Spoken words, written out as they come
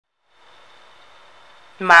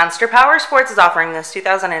Monster Powersports is offering this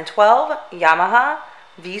 2012 Yamaha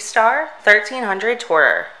V Star 1300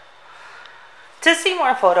 Tourer. To see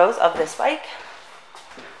more photos of this bike,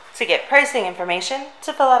 to get pricing information,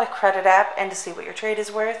 to fill out a credit app, and to see what your trade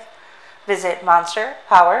is worth, visit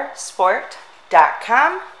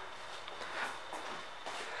monsterpowersport.com.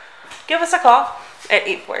 Give us a call at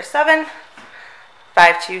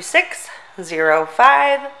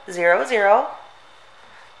 847-526-0500.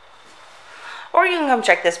 Or you can come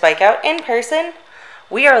check this bike out in person.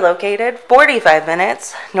 We are located 45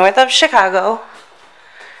 minutes north of Chicago,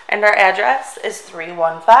 and our address is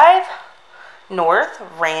 315 North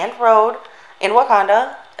Rand Road in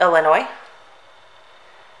Wauconda, Illinois.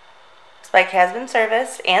 This bike has been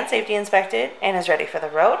serviced and safety inspected and is ready for the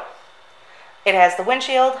road. It has the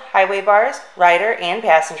windshield, highway bars, rider and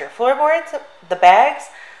passenger floorboards, the bags,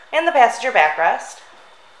 and the passenger backrest.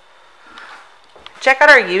 Check out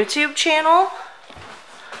our YouTube channel,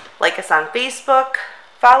 like us on Facebook,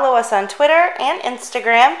 follow us on Twitter and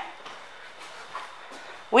Instagram.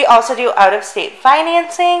 We also do out-of-state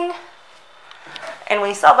financing, and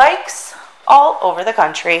we sell bikes all over the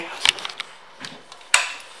country.